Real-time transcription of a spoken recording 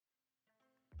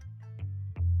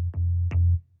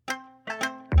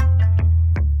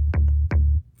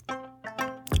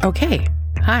Okay,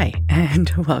 hi, and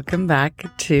welcome back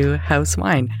to House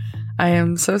Wine. I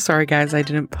am so sorry, guys, I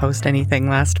didn't post anything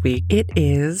last week. It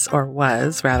is, or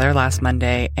was rather, last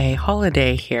Monday, a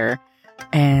holiday here,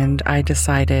 and I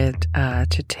decided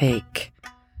to take,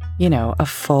 a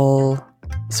full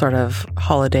sort of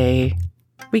holiday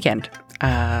weekend,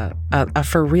 a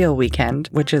for real weekend,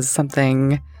 which is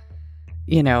something,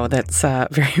 that's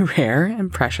very rare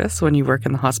and precious when you work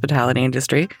in the hospitality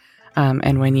industry.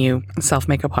 And when you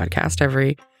self-make a podcast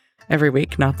every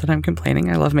week, not that I'm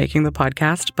complaining, I love making the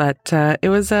podcast, but it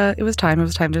was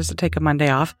time just to take a Monday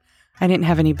off. I didn't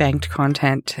have any banked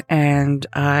content, and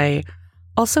I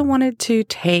also wanted to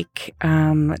take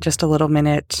just a little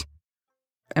minute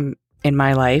in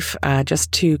my life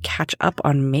just to catch up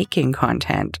on making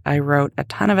content. I wrote a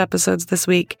ton of episodes this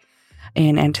week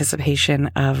in anticipation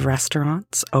of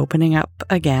restaurants opening up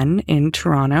again in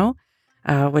Toronto,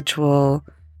 which will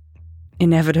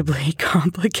inevitably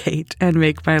complicate and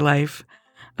make my life,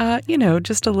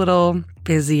 just a little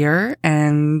busier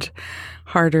and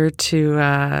harder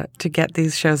to get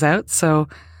these shows out. So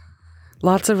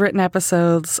lots of written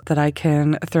episodes that I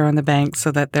can throw in the bank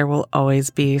so that there will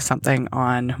always be something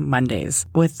on Mondays.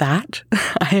 With that,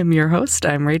 I am your host.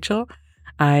 I'm Rachel.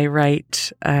 I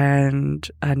write and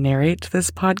narrate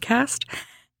this podcast,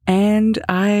 and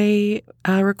I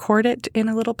record it in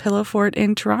a little pillow fort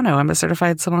in Toronto. I'm a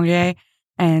certified sommelier,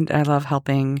 and I love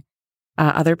helping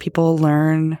other people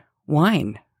learn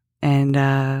wine. And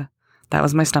that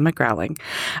was my stomach growling.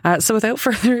 So without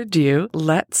further ado,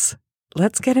 let's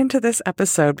get into this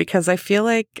episode, because I feel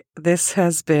like this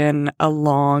has been a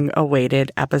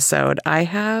long-awaited episode. I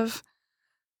have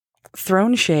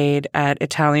thrown shade at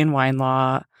Italian wine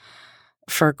law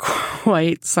for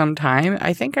quite some time.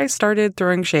 I think I started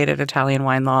throwing shade at Italian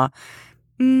wine law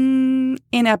in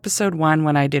episode 1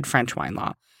 when I did French wine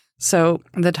law. So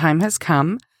the time has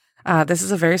come. This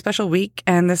is a very special week,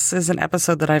 and this is an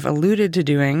episode that I've alluded to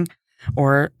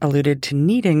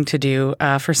needing to do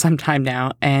for some time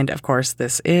now. And of course,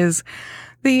 this is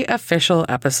the official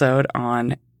episode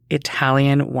on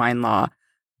Italian wine law.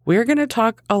 We're going to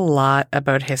talk a lot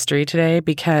about history today,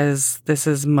 because this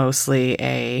is mostly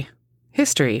a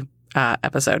history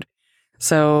episode.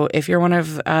 So if you're one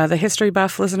of the history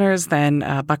buff listeners, then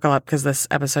buckle up, because this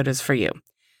episode is for you.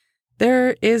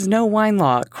 There is no wine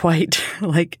law quite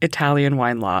like Italian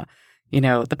wine law.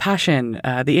 The passion,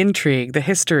 the intrigue, the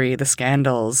history, the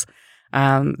scandals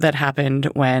that happened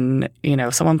when,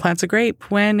 someone plants a grape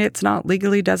when it's not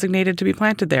legally designated to be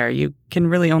planted there. You can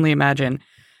really only imagine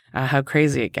how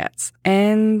crazy it gets.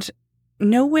 And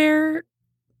nowhere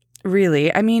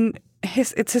really,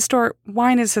 it's historic.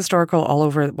 Wine is historical all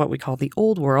over what we call the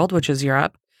old world, which is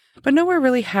Europe, but nowhere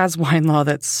really has wine law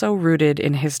that's so rooted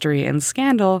in history and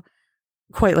scandal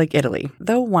quite like Italy.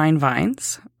 Though wine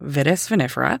vines, Vitis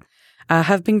vinifera,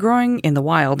 have been growing in the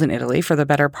wild in Italy for the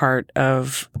better part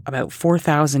of about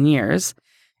 4,000 years,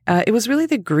 it was really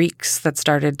the Greeks that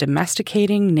started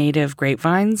domesticating native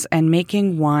grapevines and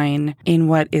making wine in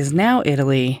what is now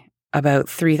Italy about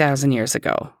 3,000 years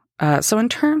ago. So in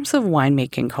terms of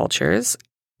winemaking cultures,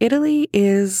 Italy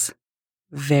is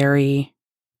very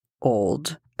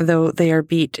old, though they are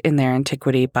beat in their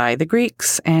antiquity by the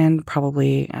Greeks and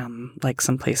probably like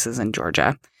some places in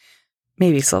Georgia,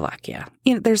 maybe Slovakia.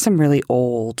 There's some really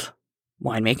old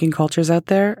winemaking cultures out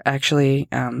there. Actually,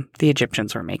 the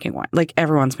Egyptians were making wine. Like,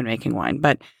 everyone's been making wine,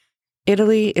 but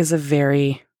Italy is a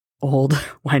very old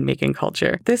winemaking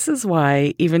culture. This is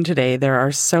why even today there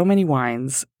are so many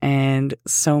wines and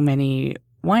so many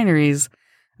wineries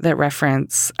that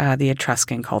reference the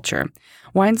Etruscan culture.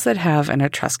 Wines that have an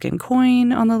Etruscan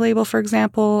coin on the label, for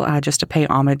example, just to pay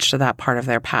homage to that part of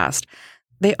their past.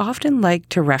 They often like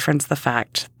to reference the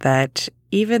fact that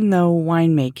even though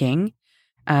winemaking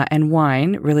and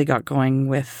wine really got going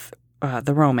with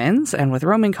the Romans and with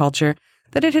Roman culture,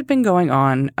 that it had been going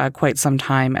on quite some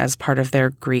time as part of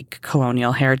their Greek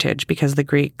colonial heritage, because the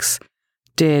Greeks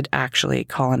did actually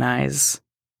colonize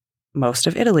most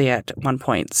of Italy at one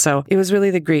point. So it was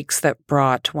really the Greeks that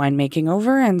brought winemaking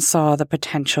over and saw the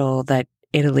potential that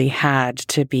Italy had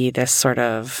to be this sort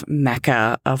of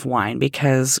mecca of wine,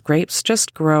 because grapes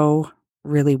just grow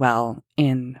really well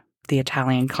in the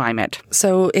Italian climate.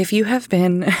 So if you have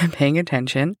been paying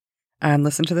attention and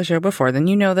listened to the show before, then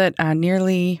you know that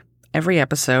nearly every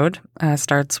episode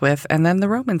starts with, and then the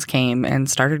Romans came and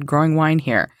started growing wine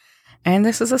here. And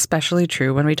this is especially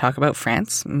true when we talk about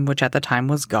France, which at the time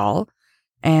was Gaul,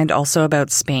 and also about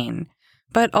Spain,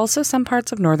 but also some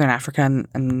parts of Northern Africa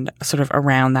and sort of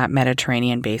around that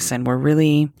Mediterranean basin were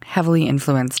really heavily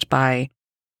influenced by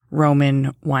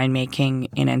Roman winemaking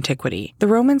in antiquity. The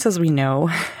Romans, as we know,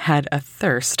 had a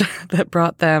thirst that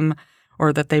brought them,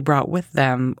 or that they brought with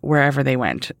them wherever they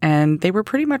went. And they were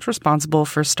pretty much responsible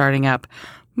for starting up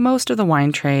most of the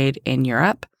wine trade in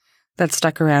Europe that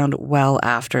stuck around well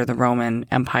after the Roman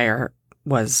Empire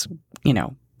was,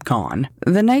 gone.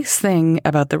 The nice thing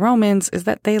about the Romans is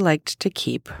that they liked to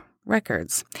keep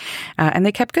records. And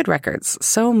they kept good records,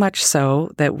 so much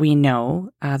so that we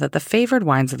know that the favored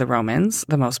wines of the Romans,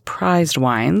 the most prized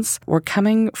wines, were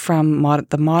coming from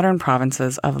the modern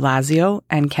provinces of Lazio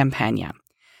and Campania.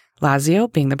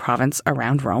 Lazio being the province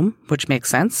around Rome, which makes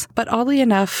sense, but oddly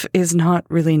enough is not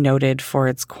really noted for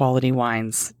its quality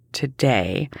wines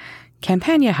today.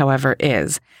 Campania, however,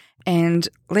 is. And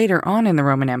later on in the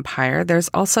Roman Empire, there's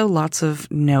also lots of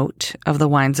note of the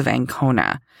wines of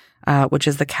Ancona, which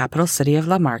is the capital city of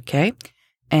La Marche.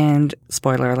 And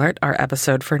spoiler alert, our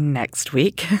episode for next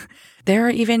week, there are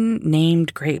even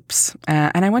named grapes.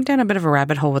 And I went down a bit of a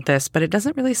rabbit hole with this, but it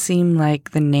doesn't really seem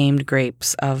like the named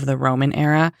grapes of the Roman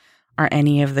era are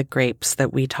any of the grapes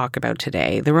that we talk about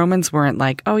today. The Romans weren't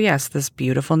like, oh yes, this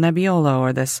beautiful Nebbiolo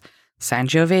or this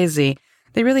Sangiovese.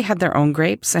 They really had their own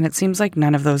grapes, and it seems like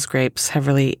none of those grapes have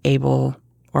really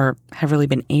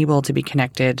been able to be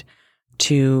connected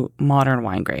to modern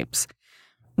wine grapes.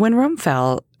 When Rome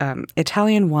fell,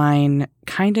 Italian wine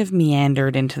kind of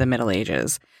meandered into the Middle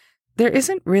Ages. There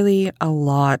isn't really a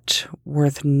lot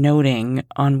worth noting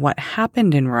on what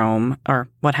happened in Rome, or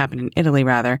what happened in Italy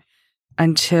rather,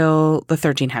 until the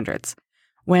 1300s,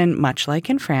 when, much like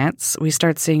in France, we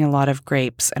start seeing a lot of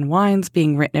grapes and wines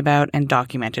being written about and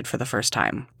documented for the first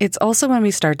time. It's also when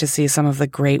we start to see some of the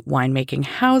great winemaking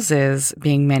houses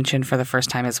being mentioned for the first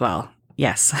time as well.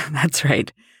 Yes, that's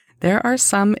right. There are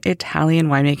some Italian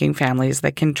winemaking families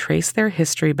that can trace their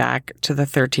history back to the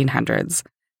 1300s.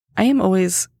 I am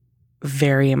always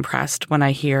very impressed when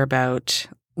I hear about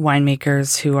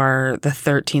winemakers who are the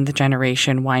 13th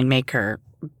generation winemaker.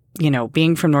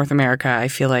 Being from North America, I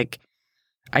feel like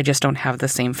I just don't have the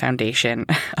same foundation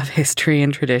of history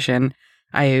and tradition.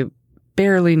 I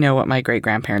barely know what my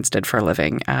great-grandparents did for a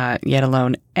living, yet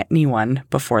alone anyone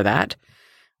before that.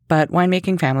 But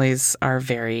winemaking families are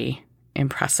very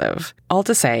impressive. All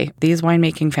to say, these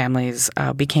winemaking families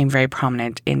became very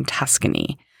prominent in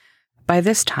Tuscany. By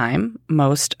this time,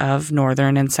 most of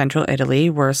northern and central Italy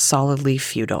were solidly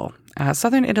feudal.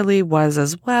 Southern Italy was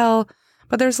as well,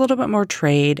 but there's a little bit more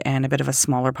trade and a bit of a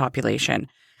smaller population.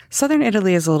 Southern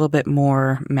Italy is a little bit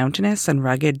more mountainous and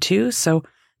rugged too, so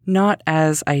not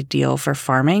as ideal for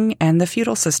farming, and the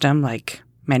feudal system, like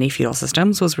many feudal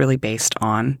systems, was really based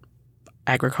on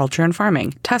agriculture and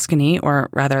farming. Tuscany, or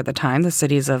rather at the time, the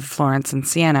cities of Florence and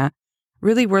Siena,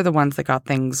 really were the ones that got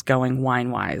things going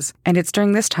wine-wise. And it's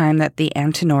during this time that the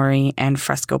Antinori and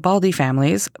Frescobaldi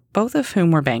families, both of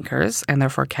whom were bankers and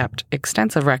therefore kept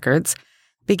extensive records,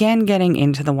 began getting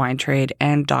into the wine trade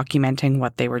and documenting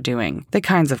what they were doing, the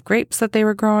kinds of grapes that they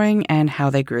were growing, and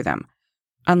how they grew them.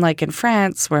 Unlike in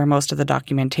France, where most of the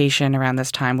documentation around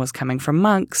this time was coming from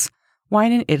monks,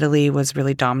 wine in Italy was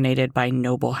really dominated by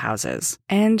noble houses.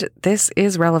 And this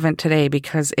is relevant today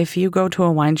because if you go to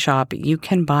a wine shop, you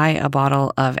can buy a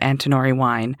bottle of Antinori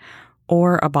wine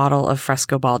or a bottle of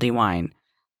Frescobaldi wine.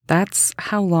 That's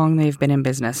how long they've been in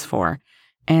business for.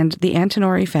 And the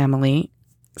Antinori family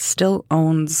still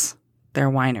owns their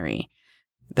winery.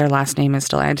 Their last name is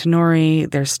still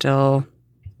Antinori. They're still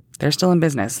in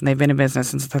business, and they've been in business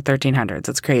since the 1300s.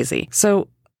 It's crazy. So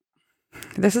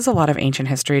this is a lot of ancient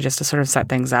history just to sort of set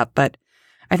things up, but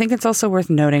I think it's also worth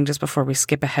noting just before we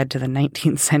skip ahead to the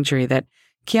 19th century that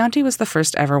Chianti was the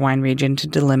first ever wine region to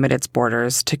delimit its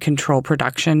borders to control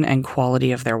production and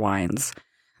quality of their wines.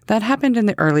 That happened in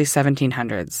the early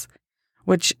 1700s.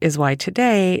 Which is why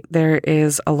today there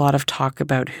is a lot of talk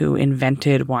about who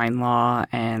invented wine law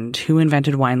and who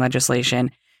invented wine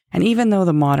legislation. And even though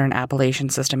the modern appellation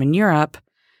system in Europe,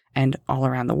 and all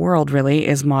around the world really,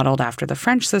 is modeled after the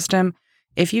French system,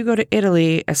 if you go to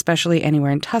Italy, especially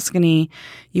anywhere in Tuscany,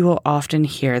 you will often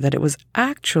hear that it was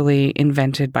actually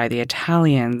invented by the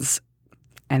Italians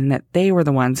and that they were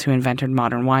the ones who invented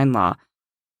modern wine law.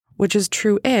 Which is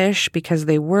true-ish because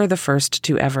they were the first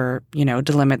to ever,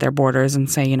 delimit their borders and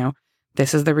say,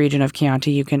 this is the region of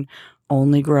Chianti. You can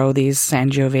only grow these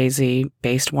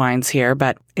Sangiovese-based wines here.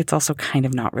 But it's also kind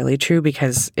of not really true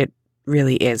because it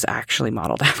really is actually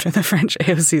modeled after the French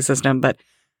AOC system. But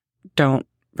don't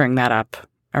bring that up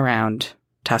around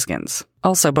Tuscans.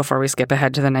 Also, before we skip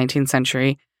ahead to the 19th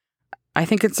century, I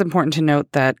think it's important to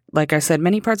note that, like I said,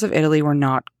 many parts of Italy were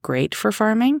not great for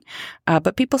farming,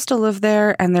 but people still lived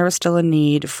there, and there was still a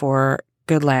need for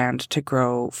good land to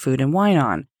grow food and wine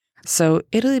on. So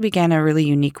Italy began a really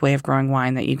unique way of growing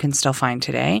wine that you can still find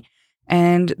today.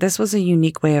 And this was a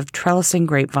unique way of trellising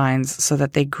grapevines so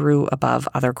that they grew above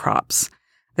other crops.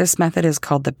 This method is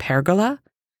called the pergola,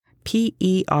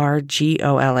 Pergola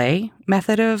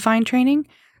method of vine training,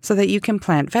 so that you can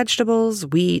plant vegetables,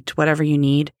 wheat, whatever you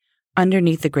need,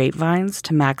 underneath the grapevines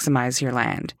to maximize your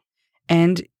land.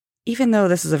 And even though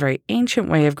this is a very ancient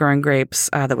way of growing grapes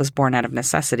that was born out of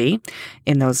necessity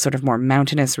in those sort of more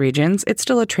mountainous regions, it's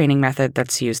still a training method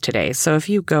that's used today. So if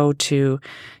you go to,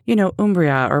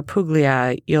 Umbria or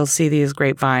Puglia, you'll see these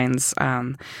grapevines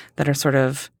that are sort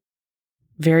of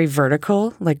very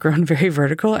vertical, like grown very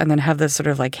vertical, and then have this sort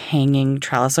of like hanging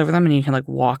trellis over them, and you can like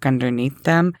walk underneath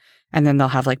them, and then they'll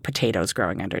have like potatoes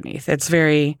growing underneath. It's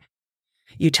very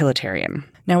utilitarian.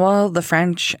 Now, while the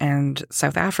French and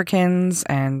South Africans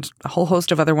and a whole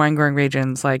host of other wine-growing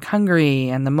regions like Hungary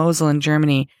and the Mosel in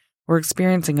Germany were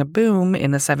experiencing a boom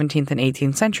in the 17th and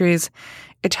 18th centuries,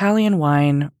 Italian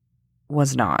wine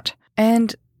was not.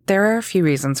 And there are a few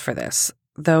reasons for this,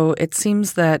 though it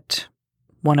seems that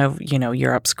one of,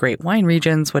 Europe's great wine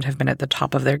regions would have been at the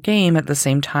top of their game at the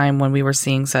same time when we were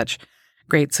seeing such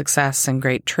great success and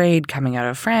great trade coming out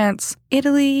of France.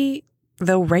 Italy,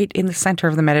 though right in the center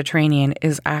of the Mediterranean,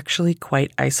 is actually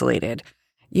quite isolated.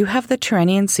 You have the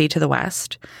Tyrrhenian Sea to the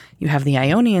west, you have the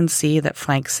Ionian Sea that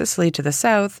flanks Sicily to the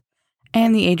south,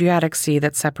 and the Adriatic Sea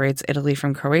that separates Italy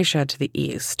from Croatia to the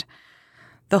east.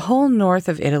 The whole north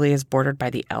of Italy is bordered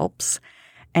by the Alps,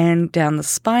 and down the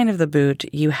spine of the boot,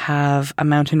 you have a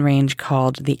mountain range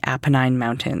called the Apennine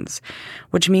Mountains,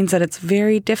 which means that it's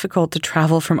very difficult to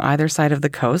travel from either side of the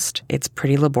coast. It's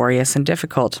pretty laborious and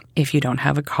difficult if you don't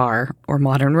have a car or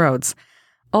modern roads.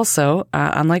 Also,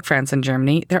 unlike France and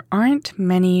Germany, there aren't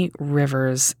many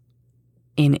rivers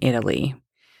in Italy.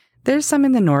 There's some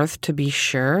in the north, to be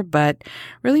sure, but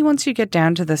really once you get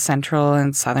down to the central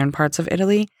and southern parts of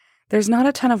Italy, there's not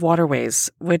a ton of waterways,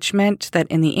 which meant that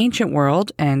in the ancient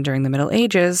world and during the Middle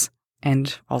Ages,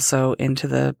 and also into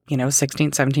the,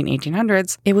 16th, 17th,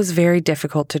 1800s, it was very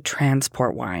difficult to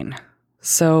transport wine.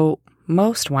 So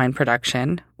most wine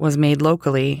production was made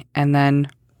locally and then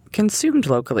consumed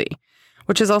locally,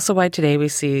 which is also why today we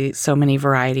see so many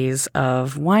varieties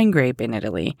of wine grape in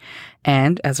Italy.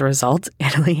 And as a result,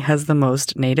 Italy has the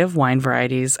most native wine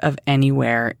varieties of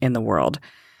anywhere in the world.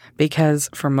 Because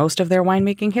for most of their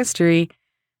winemaking history,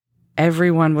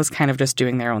 everyone was kind of just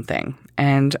doing their own thing.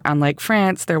 And unlike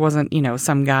France, there wasn't,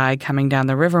 some guy coming down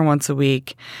the river once a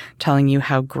week telling you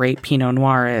how great Pinot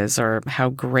Noir is or how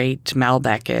great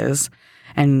Malbec is.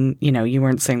 And, you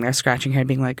weren't sitting there scratching your head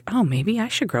being like, oh, maybe I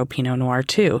should grow Pinot Noir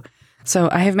too. So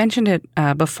I have mentioned it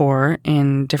before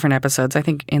in different episodes, I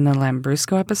think in the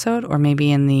Lambrusco episode or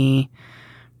maybe in the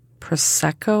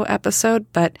Prosecco episode,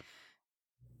 but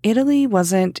Italy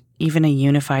wasn't even a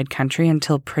unified country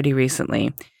until pretty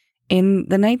recently. In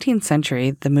the 19th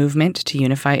century, the movement to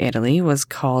unify Italy was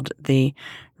called the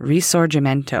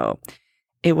Risorgimento.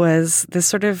 It was this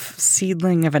sort of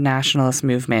seedling of a nationalist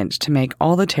movement to make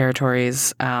all the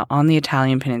territories on the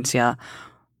Italian peninsula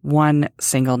one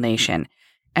single nation.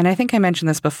 And I think I mentioned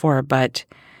this before, but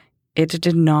it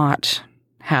did not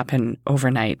happen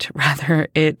overnight. Rather,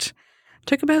 it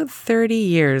took about 30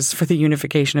 years for the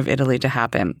unification of Italy to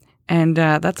happen. And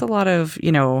that's a lot of,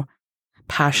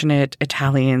 passionate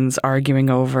Italians arguing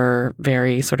over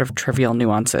very sort of trivial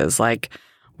nuances like,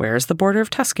 where's the border of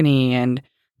Tuscany? And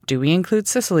do we include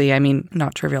Sicily? I mean,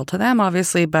 not trivial to them,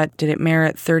 obviously, but did it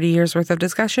merit 30 years worth of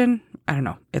discussion? I don't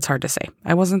know. It's hard to say.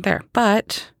 I wasn't there.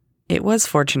 But it was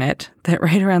fortunate that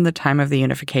right around the time of the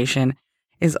unification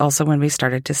is also when we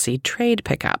started to see trade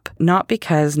pick up. Not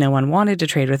because no one wanted to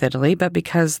trade with Italy, but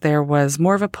because there was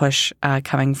more of a push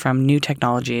coming from new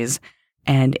technologies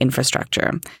and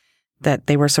infrastructure that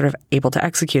they were sort of able to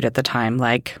execute at the time,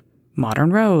 like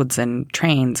modern roads and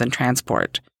trains and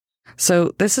transport.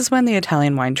 So this is when the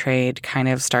Italian wine trade kind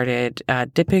of started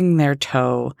dipping their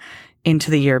toe into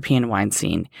the European wine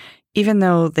scene, even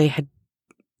though they had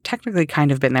technically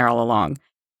kind of been there all along.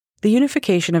 The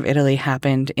unification of Italy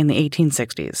happened in the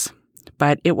 1860s,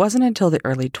 but it wasn't until the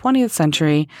early 20th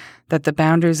century that the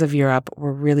boundaries of Europe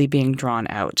were really being drawn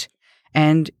out,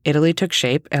 and Italy took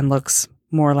shape and looks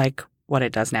more like what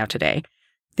it does now today.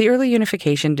 The early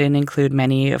unification didn't include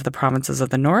many of the provinces of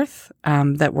the north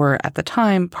that were at the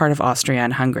time part of Austria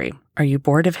and Hungary. Are you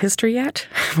bored of history yet?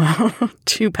 Well,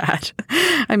 too bad.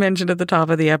 I mentioned at the top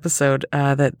of the episode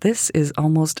that this is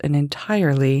almost an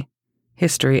entirely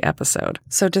history episode.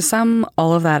 So to sum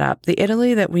all of that up, the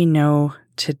Italy that we know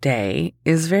today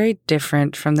is very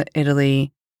different from the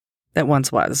Italy that once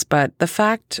was. But the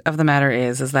fact of the matter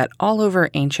is that all over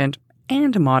ancient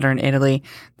and modern Italy,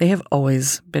 they have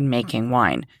always been making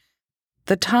wine.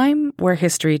 The time where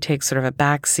history takes sort of a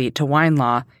backseat to wine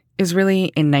law is really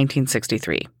in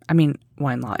 1963. I mean,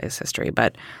 wine law is history,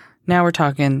 but now we're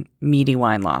talking meaty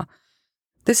wine law.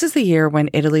 This is the year when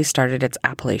Italy started its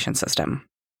appellation system,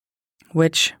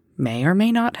 which may or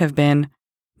may not have been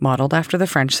modeled after the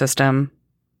French system,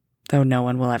 though no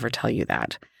one will ever tell you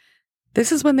that.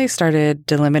 This is when they started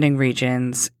delimiting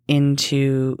regions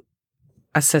into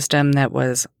a system that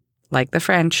was, like the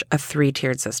French, a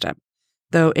 3-tiered system.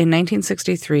 Though in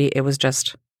 1963, it was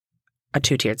just a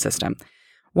 2-tiered system.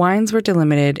 Wines were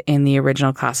delimited in the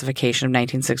original classification of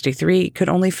 1963 could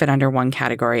only fit under one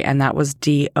category, and that was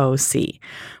DOC,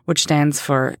 which stands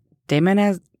for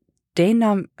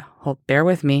Denominazione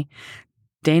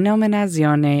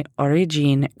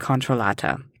Origine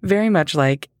Controllata. Very much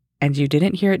like, and you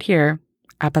didn't hear it here,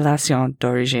 Appellation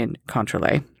d'Origine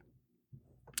Contrôlée.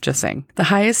 Just saying. The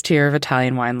highest tier of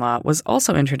Italian wine law was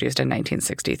also introduced in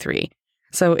 1963.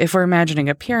 So if we're imagining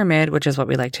a pyramid, which is what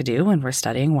we like to do when we're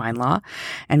studying wine law,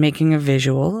 and making a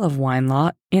visual of wine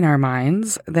law in our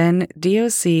minds, then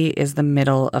DOC is the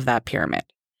middle of that pyramid.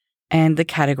 And the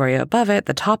category above it,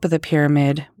 the top of the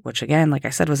pyramid, which again, like I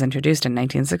said, was introduced in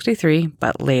 1963,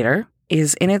 but later,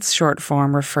 is in its short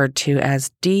form referred to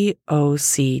as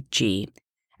DOCG,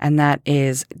 and that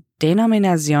is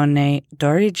Denominazione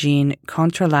d'Origine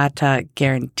Controllata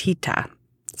Garantita.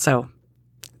 So,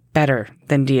 better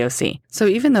than DOC. So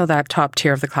even though that top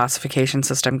tier of the classification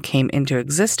system came into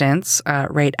existence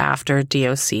right after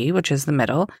DOC, which is the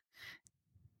middle,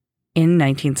 in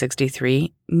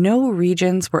 1963, no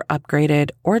regions were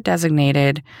upgraded or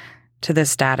designated to this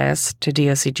status, to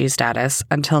DOCG status,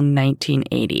 until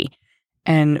 1980.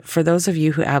 And for those of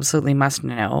you who absolutely must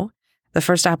know, the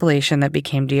first appellation that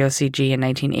became DOCG in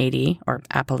 1980, or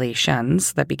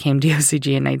appellations that became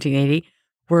DOCG in 1980,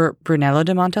 were Brunello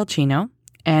di Montalcino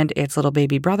and its little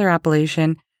baby brother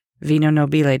appellation, Vino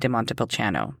Nobile di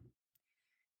Montepulciano,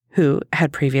 who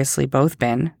had previously both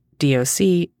been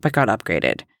DOC but got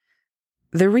upgraded.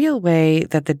 The real way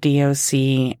that the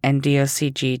DOC and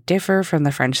DOCG differ from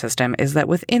the French system is that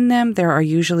within them there are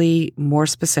usually more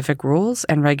specific rules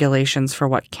and regulations for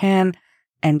what can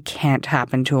and can't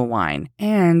happen to a wine,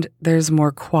 and there's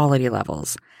more quality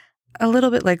levels. A little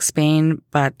bit like Spain,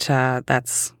 but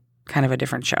that's kind of a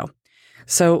different show.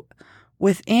 So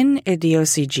within a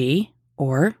DOCG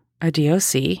or a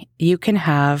DOC, you can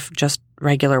have just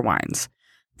regular wines.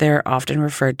 They're often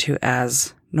referred to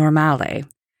as normale.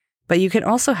 But you can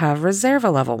also have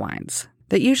Reserva level wines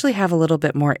that usually have a little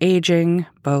bit more aging,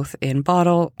 both in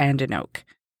bottle and in oak.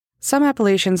 Some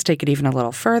appellations take it even a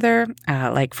little further,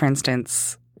 like for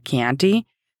instance, Chianti,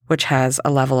 which has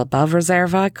a level above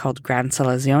Reserva called Gran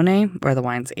Selezione, where the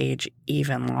wines age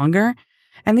even longer.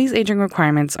 And these aging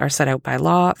requirements are set out by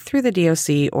law through the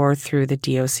DOC or through the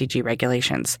DOCG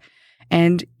regulations,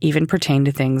 and even pertain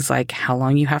to things like how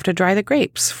long you have to dry the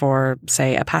grapes for,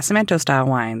 say, a Passamento-style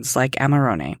wines like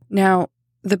Amarone. Now,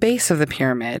 the base of the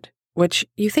pyramid, which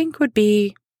you think would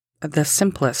be the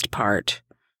simplest part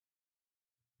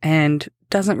and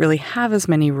doesn't really have as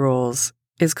many rules,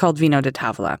 is called Vino di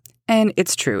Tavola. And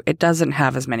it's true, it doesn't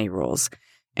have as many rules,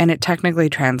 and it technically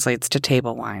translates to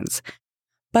table wines.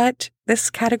 But this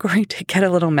category did get a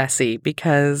little messy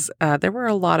because there were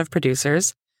a lot of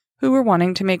producers who were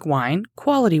wanting to make wine,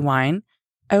 quality wine,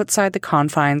 outside the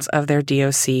confines of their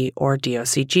DOC or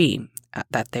DOCG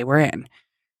that they were in.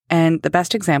 And the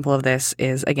best example of this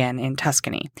is, again, in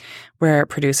Tuscany, where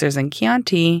producers in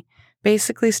Chianti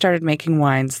basically started making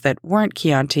wines that weren't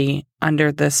Chianti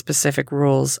under the specific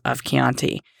rules of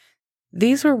Chianti.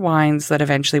 These were wines that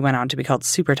eventually went on to be called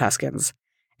Super Tuscans,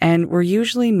 and were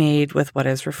usually made with what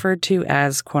is referred to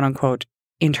as quote-unquote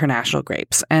international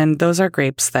grapes. And those are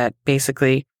grapes that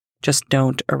basically just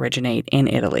don't originate in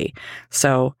Italy.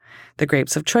 So the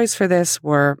grapes of choice for this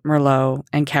were Merlot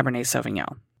and Cabernet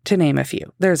Sauvignon, to name a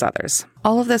few. There's others.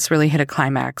 All of this really hit a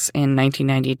climax in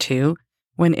 1992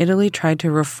 when Italy tried to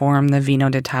reform the Vino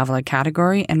di Tavola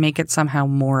category and make it somehow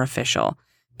more official,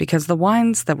 because the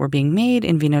wines that were being made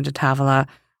in Vino di Tavola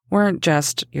weren't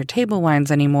just your table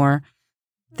wines anymore.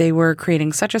 They were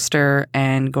creating such a stir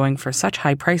and going for such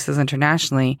high prices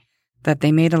internationally that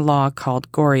they made a law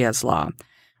called Goria's Law,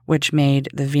 which made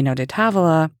the Vino di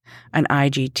Tavola an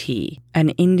IGT, an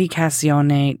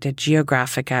Indicazione di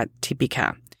Geografica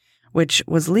Tipica, which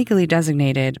was legally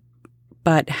designated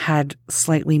but had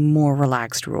slightly more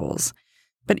relaxed rules.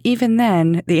 But even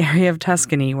then, the area of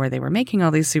Tuscany where they were making all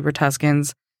these Super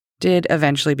Tuscans did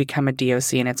eventually become a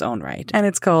DOC in its own right. And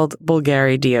it's called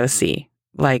Bulgari DOC,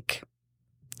 like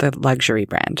the luxury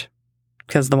brand.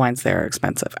 because the wines there are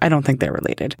expensive. I don't think they're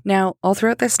related. Now, all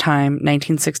throughout this time,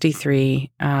 1963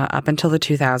 up until the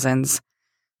 2000s,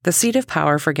 the seat of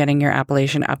power for getting your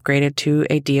appellation upgraded to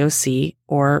a DOC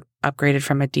or upgraded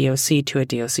from a DOC to a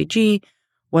DOCG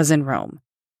was in Rome,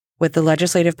 with the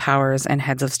legislative powers and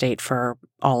heads of state for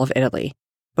all of Italy.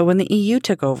 But when the EU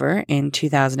took over in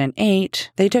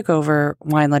 2008, they took over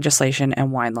wine legislation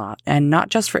and wine law, and not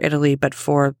just for Italy, but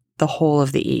for the whole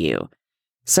of the EU.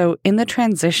 So in the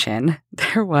transition,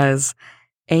 there was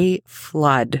a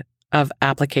flood of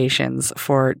applications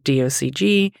for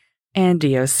DOCG and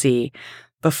DOC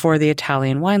before the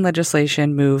Italian wine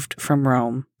legislation moved from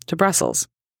Rome to Brussels,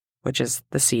 which is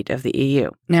the seat of the EU.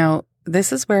 Now,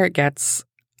 this is where it gets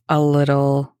a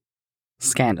little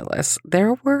scandalous.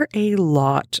 There were a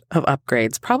lot of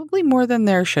upgrades, probably more than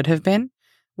there should have been.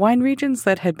 Wine regions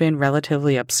that had been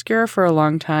relatively obscure for a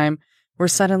long time were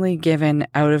suddenly given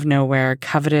out of nowhere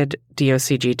coveted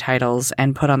DOCG titles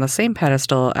and put on the same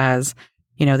pedestal as,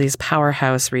 these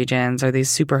powerhouse regions or these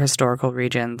super historical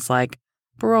regions like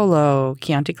Barolo,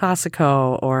 Chianti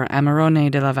Classico, or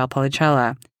Amarone della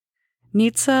Valpolicella.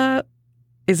 Nizza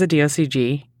is a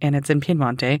DOCG, and it's in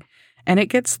Piemonte, and it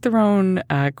gets thrown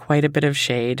quite a bit of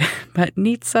shade. But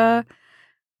Nizza,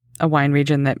 a wine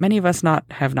region that many of us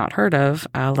have not heard of,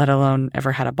 let alone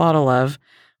ever had a bottle of,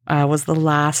 was the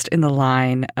last in the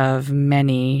line of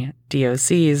many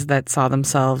DOCs that saw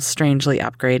themselves strangely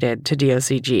upgraded to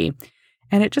DOCG.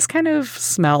 And it just kind of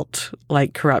smelt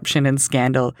like corruption and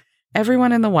scandal.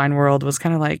 Everyone in the wine world was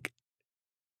kind of like,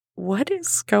 what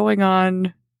is going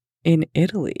on in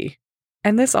Italy?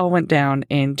 And this all went down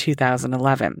in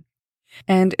 2011.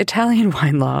 And Italian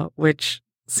wine law, which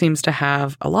seems to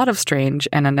have a lot of strange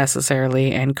and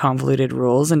unnecessarily and convoluted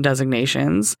rules and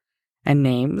designations and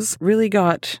names, really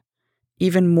got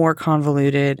even more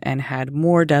convoluted and had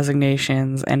more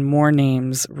designations and more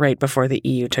names right before the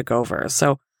EU took over.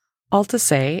 So all to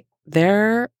say,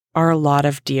 there are a lot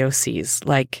of DOCs,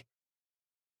 like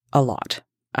a lot.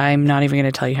 I'm not even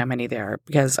going to tell you how many there are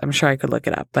because I'm sure I could look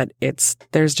it up, but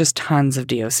there's just tons of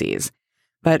DOCs.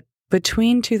 But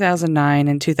between 2009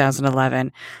 and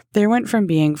 2011, there went from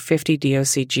being 50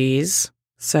 DOCGs,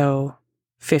 so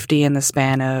 50 in the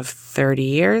span of 30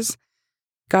 years,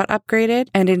 got upgraded.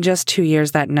 And in just 2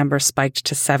 years, that number spiked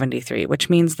to 73, which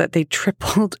means that they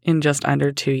tripled in just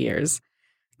under 2 years.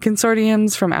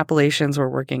 Consortiums from appellations were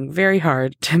working very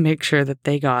hard to make sure that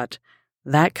they got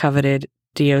that coveted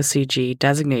DOCG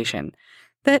designation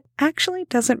that actually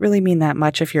doesn't really mean that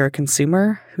much if you're a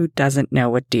consumer who doesn't know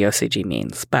what DOCG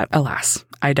means. But alas,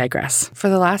 I digress. For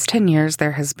the last 10 years,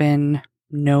 there has been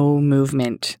no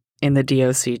movement in the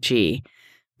DOCG,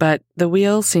 but the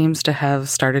wheel seems to have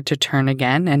started to turn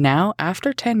again. And now,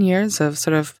 after 10 years of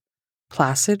sort of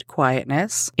placid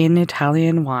quietness in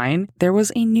Italian wine, there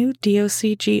was a new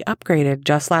DOCG upgraded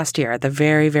just last year at the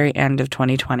very, very end of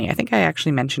 2020. I think I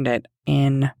actually mentioned it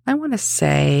in, I want to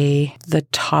say, the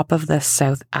top of the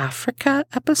South Africa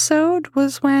episode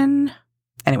was when...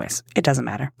 Anyways, it doesn't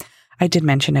matter. I did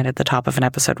mention it at the top of an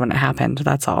episode when it happened,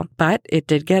 that's all. But it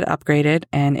did get upgraded,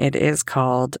 and it is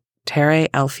called Terre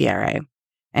Alfiere.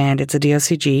 And it's a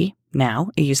DOCG now.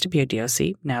 It used to be a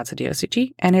DOC. Now it's a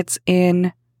DOCG. And it's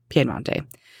in Piemonte.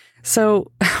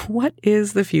 So what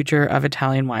is the future of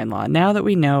Italian wine law now that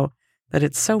we know that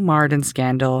it's so marred in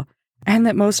scandal and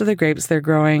that most of the grapes they're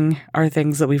growing are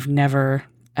things that we've never,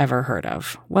 ever heard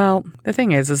of? Well, the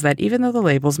thing is that even though the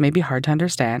labels may be hard to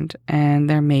understand and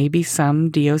there may be some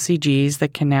DOCGs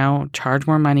that can now charge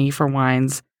more money for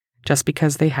wines just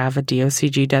because they have a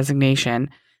DOCG designation,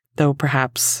 though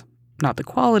perhaps not the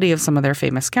quality of some of their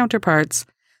famous counterparts,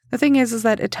 the thing is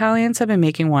that Italians have been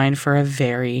making wine for a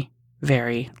very,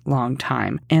 very long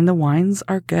time, and the wines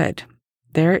are good.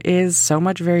 There is so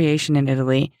much variation in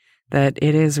Italy that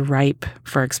it is ripe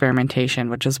for experimentation,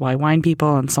 which is why wine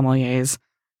people and sommeliers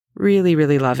really,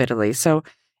 really love Italy. So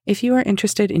if you are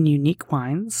interested in unique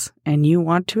wines and you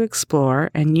want to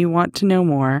explore and you want to know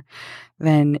more,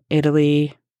 then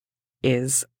Italy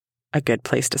is a good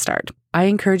place to start. I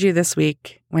encourage you this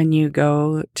week, when you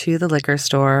go to the liquor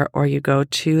store or you go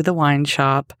to the wine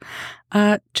shop,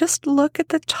 just look at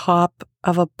the top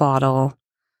of a bottle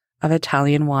of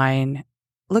Italian wine.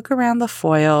 Look around the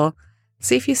foil.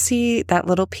 See if you see that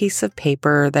little piece of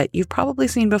paper that you've probably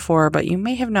seen before, but you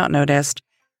may have not noticed,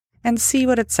 and see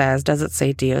what it says. Does it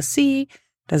say DOC?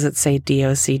 Does it say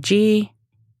DOCG?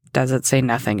 Does it say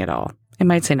nothing at all? It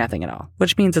might say nothing at all,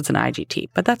 which means it's an IGT,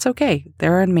 but that's okay.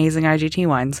 There are amazing IGT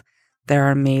wines. There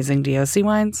are amazing DOC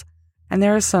wines, and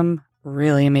there are some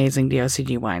really amazing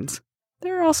DOCG wines.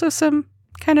 There are also some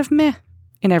kind of meh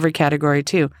in every category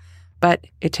too, but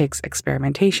it takes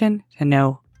experimentation to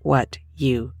know what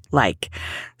you like.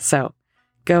 So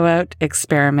go out,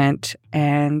 experiment,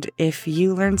 and if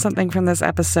you learn something from this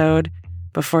episode,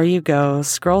 before you go,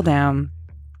 scroll down,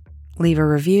 leave a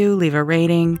review, leave a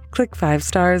rating, click 5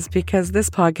 stars, because this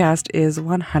podcast is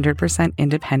 100%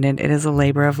 independent. It is a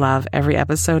labor of love. Every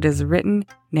episode is written,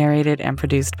 narrated, and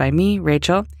produced by me,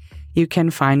 Rachel. You can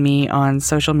find me on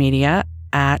social media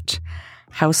at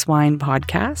House Wine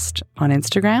Podcast on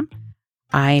Instagram.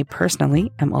 I personally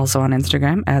am also on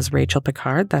Instagram as Rachel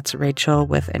Picard. That's Rachel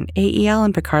with an AEL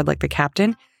and Picard like the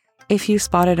captain. If you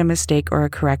spotted a mistake or a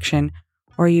correction,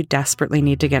 or you desperately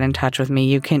need to get in touch with me,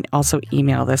 you can also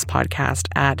email this podcast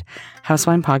at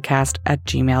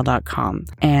housewinepodcast@gmail.com.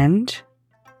 And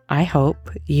I hope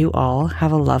you all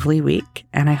have a lovely week,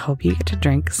 and I hope you get to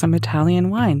drink some Italian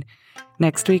wine.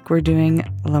 Next week, we're doing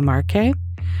La Marche,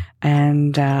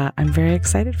 and I'm very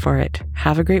excited for it.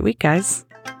 Have a great week, guys.